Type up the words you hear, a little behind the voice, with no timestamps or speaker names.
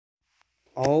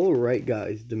Alright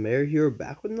guys, Demare here,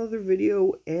 back with another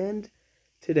video, and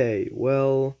today,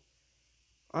 well,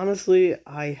 honestly,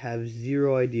 I have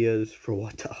zero ideas for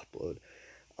what to upload.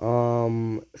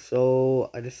 So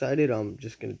I decided I'm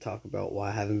just gonna talk about why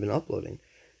I haven't been uploading.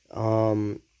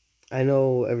 Um, I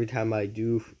know every time I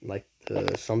do, like,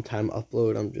 the sometime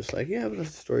upload, I'm just like, yeah, but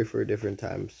that's a story for a different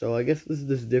time. So I guess this is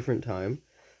this different time,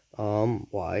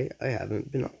 why I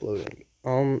haven't been uploading.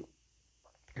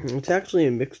 It's actually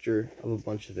a mixture of a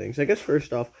bunch of things. I guess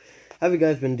first off, how have you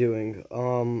guys been doing?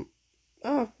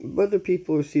 Whether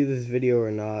people see this video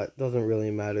or not doesn't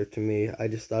really matter to me. I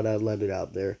just thought I'd let it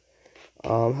out there.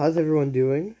 How's everyone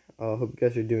doing? Hope you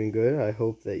guys are doing good. I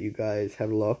hope that you guys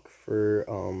had luck for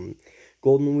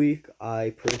Golden Week.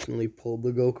 I personally pulled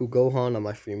the Goku Gohan on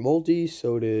my free multi.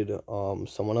 So did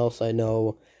someone else I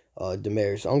know,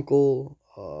 Demare's uncle.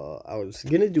 I was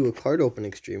gonna do a card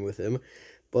opening stream with him,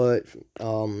 but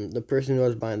the person who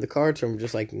was buying the cards from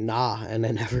just like nah, and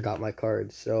I never got my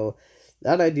cards. So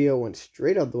that idea went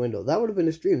straight out the window. That would have been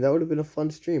a stream. That would have been a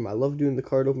fun stream. I love doing the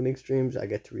card opening streams. I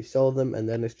get to resell them, and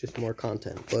then it's just more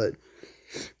content. But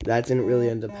that didn't really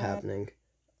end up happening.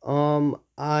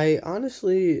 I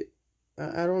honestly,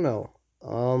 I don't know.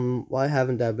 Why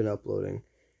haven't I been uploading?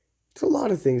 It's a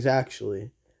lot of things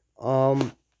actually.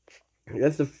 Um,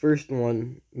 that's the first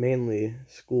one, mainly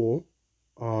school.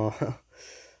 Uh,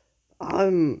 I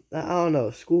don't know.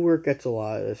 Schoolwork gets a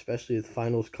lot, especially with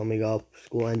finals coming up,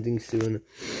 school ending soon.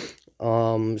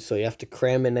 So you have to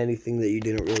cram in anything that you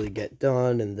didn't really get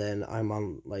done, and then I'm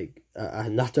on like,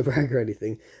 not to brag or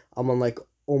anything, I'm on like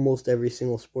almost every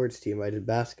single sports team. I did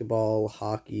basketball,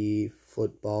 hockey,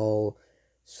 football,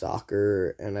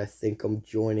 soccer, and I think I'm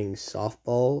joining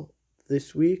softball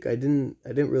this week. I didn't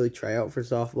really try out for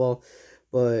softball,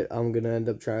 but I'm gonna end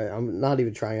up trying. I'm not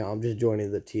even trying out. I'm just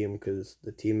joining the team because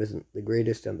the team isn't the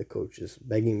greatest, and the coach is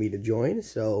begging me to join.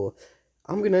 So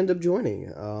I'm gonna end up joining.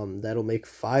 That'll make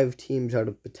 5 teams out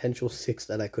of potential 6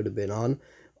 that I could have been on.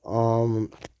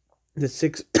 Um, the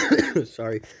sixth,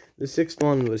 sorry, the sixth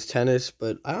one was tennis,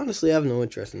 but I honestly have no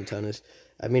interest in tennis.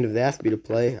 I mean, if they asked me to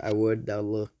play, I would. That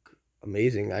would look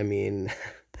amazing. I mean,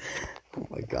 oh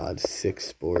my God, 6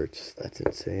 sports. That's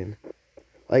insane.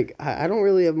 Like, I don't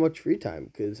really have much free time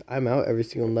because I'm out every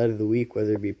single night of the week,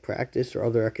 whether it be practice or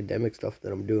other academic stuff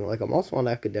that I'm doing. Like, I'm also on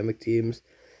academic teams.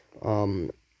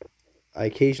 Um, I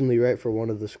occasionally write for one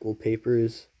of the school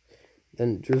papers.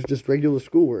 Then there's just regular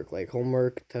schoolwork, like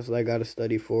homework, tests that I got to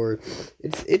study for.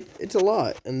 It's a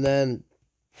lot. And then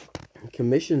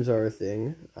commissions are a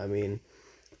thing. I mean,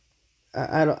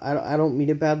 I don't mean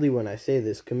it badly when I say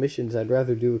this. Commissions, I'd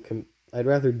rather do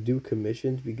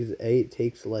commissions because A, it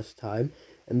takes less time,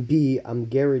 and B, I'm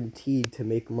guaranteed to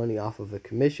make money off of a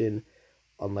commission.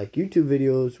 Unlike YouTube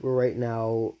videos, where right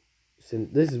now,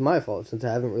 since this is my fault, since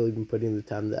I haven't really been putting the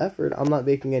time, the effort, I'm not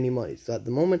making any money. So at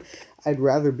the moment, I'd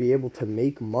rather be able to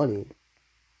make money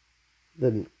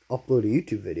than upload a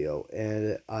YouTube video,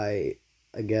 and I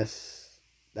guess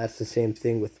that's the same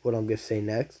thing with what I'm gonna say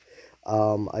next.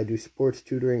 I do sports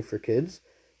tutoring for kids,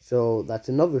 so that's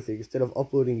another thing. Instead of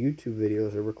uploading YouTube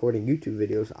videos or recording YouTube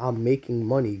videos, I'm making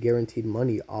money, guaranteed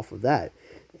money off of that.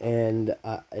 And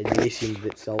it may seem a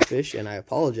bit selfish, and I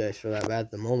apologize for that, but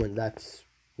at the moment, that's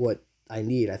what I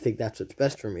need. I think that's what's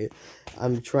best for me.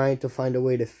 I'm trying to find a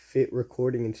way to fit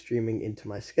recording and streaming into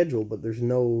my schedule, but there's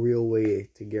no real way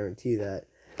to guarantee that.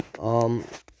 Um,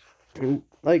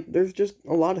 like, there's just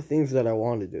a lot of things that I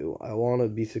want to do. I want to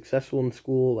be successful in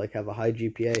school, like have a high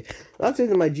GPA. Not saying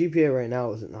that my GPA right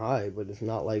now isn't high, but it's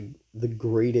not like the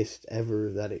greatest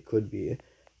ever that it could be.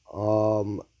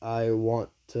 I want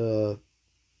to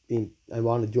I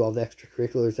want to do all the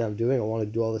extracurriculars that I'm doing. I want to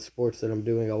do all the sports that I'm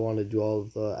doing. I want to do all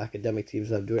the academic teams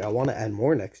that I'm doing. I want to add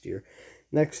more next year.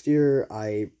 Next year,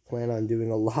 I plan on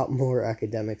doing a lot more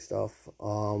academic stuff,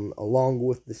 along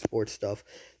with the sports stuff.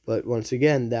 But once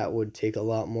again, that would take a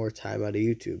lot more time out of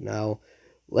YouTube. Now,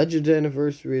 Legends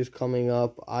Anniversary is coming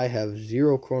up. I have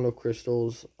 0 Chrono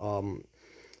Crystals. I'm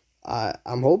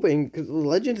hoping because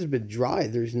Legends has been dry.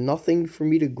 There's nothing for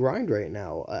me to grind right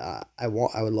now. I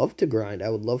would love to grind. I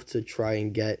would love to try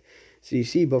and get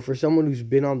CC, but for someone who's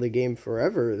been on the game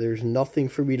forever, there's nothing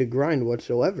for me to grind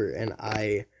whatsoever, and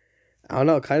I don't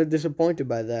know, kind of disappointed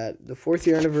by that. The 4th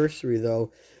year anniversary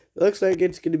though, it looks like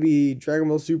it's going to be Dragon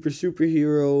Ball Super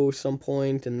Superhero some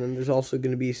point, and then there's also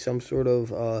going to be some sort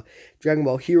of Dragon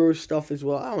Ball Hero stuff as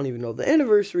well. I don't even know. The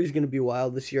anniversary is going to be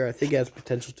wild this year. I think it has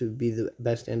potential to be the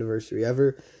best anniversary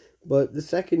ever. But the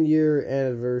 2nd year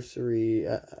anniversary,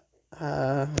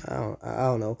 I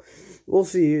don't know. We'll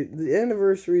see. The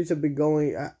anniversaries have been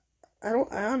going. I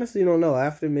honestly don't know. I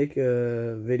have to make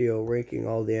a video ranking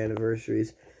all the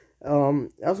anniversaries.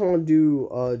 I also want to do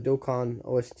Dokkan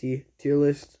OST tier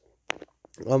list.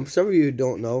 For some of you who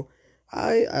don't know,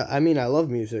 I mean I love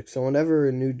music, so whenever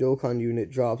a new Dokkan unit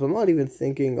drops, I'm not even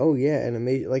thinking, oh yeah, an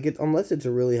amazing like it unless it's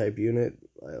a really hype unit.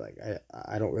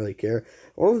 I don't really care.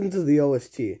 I'll listen to the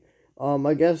OST.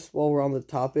 I guess while we're on the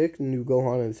topic, new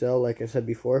Gohan and Cell, like I said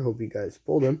before, hope you guys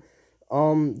pulled him.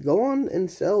 Go on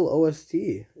and Cell OST.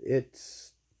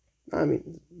 It's, I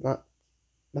mean, not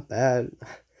bad.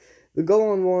 The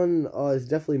Gohan one is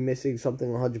definitely missing something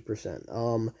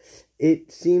 100%.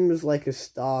 It seems like a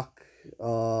stock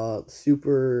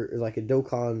super, like a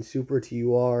Dokkan Super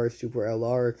TUR, Super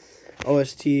LR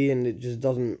OST, and it just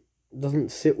doesn't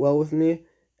sit well with me.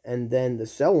 And then the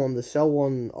Cell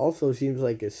one also seems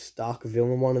like a stock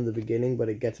villain one in the beginning, but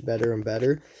it gets better and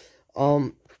better.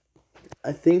 Um,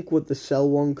 I think what the Cell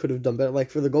one could have done better, like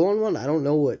for the Gohan one, I don't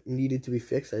know what needed to be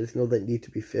fixed. I just know that need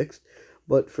to be fixed.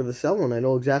 But for the Cell one, I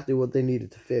know exactly what they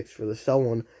needed to fix. For the Cell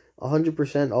one,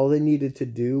 100%, all they needed to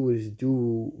do was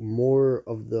do more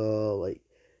of the, like,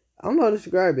 I don't know how to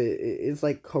describe it. It's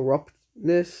like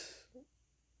corruptness.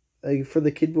 Like for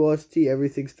the Kid Buu ST,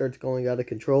 everything starts going out of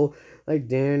control. Like,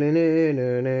 like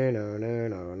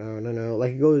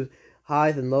it goes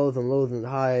highs and lows and lows and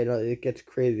high, and it gets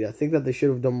crazy. I think that they should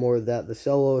have done more of that. The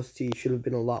Cell OST should have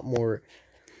been a lot more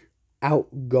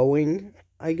outgoing,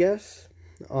 I guess.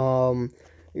 I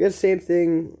guess same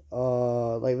thing,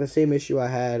 like the same issue I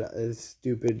had, a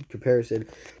stupid comparison,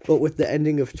 but with the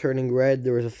ending of Turning Red,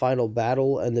 there was a final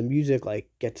battle, and the music, like,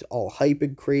 gets all hype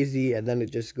and crazy, and then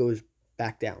it just goes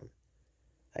back down.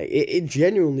 It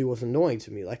genuinely was annoying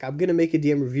to me. Like, I'm gonna make a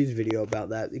DM reviews video about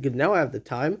that, because now I have the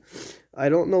time. I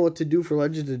don't know what to do for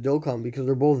Legends of Dokkan, because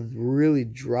they're both really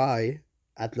dry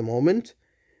at the moment.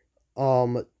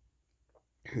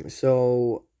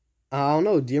 So I don't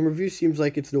know. DM reviews seems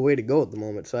like it's the way to go at the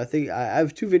moment. So I think I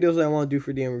have two videos I want to do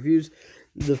for DM reviews.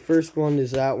 The first one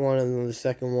is that one, and then the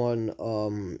second one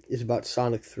is about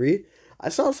Sonic 3. I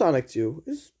saw Sonic 2.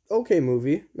 It's okay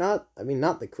movie. Not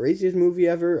the craziest movie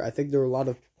ever. I think there were a lot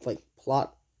of like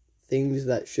plot things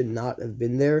that should not have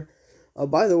been there.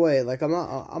 By the way, like I'm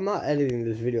not editing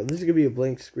this video. This is gonna be a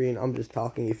blank screen. I'm just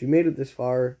talking. If you made it this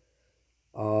far,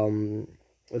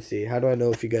 let's see. How do I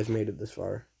know if you guys made it this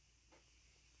far?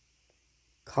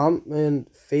 Comment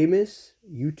famous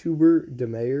YouTuber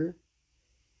Demayer.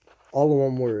 All in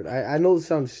one word. I know this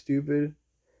sounds stupid.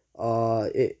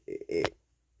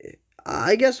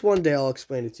 I guess one day I'll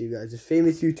explain it to you guys. It's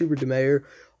famous YouTuber Demayer.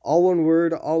 All one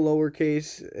word, all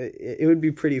lowercase. It would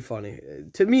be pretty funny.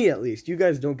 To me, at least. You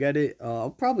guys don't get it. I'll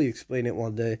probably explain it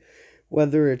one day.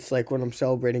 Whether it's like when I'm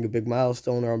celebrating a big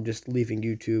milestone or I'm just leaving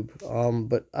YouTube.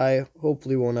 But I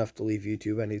hopefully won't have to leave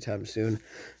YouTube anytime soon.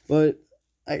 But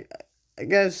I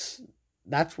guess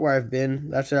that's where I've been.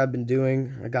 That's what I've been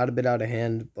doing. I got a bit out of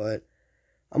hand, but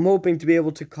I'm hoping to be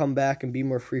able to come back and be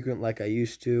more frequent like I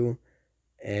used to.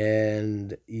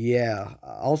 And yeah,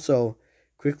 also,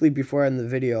 quickly before I end the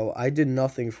video, I did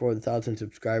nothing for the 1,000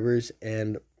 subscribers,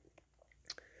 and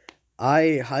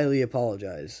I highly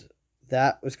apologize.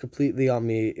 That was completely on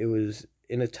me. It was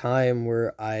in a time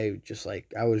where I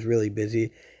was really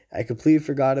busy. I completely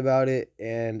forgot about it,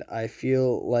 and I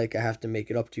feel like I have to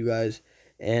make it up to you guys.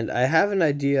 And I have an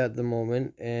idea at the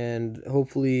moment, and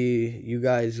hopefully you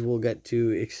guys will get to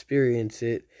experience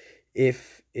it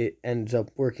if it ends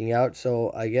up working out.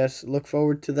 So I guess look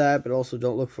forward to that, but also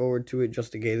don't look forward to it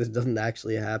just in case this doesn't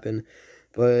actually happen.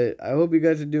 But I hope you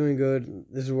guys are doing good.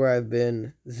 This is where I've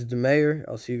been. This is the mayor.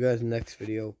 I'll see you guys in the next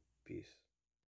video.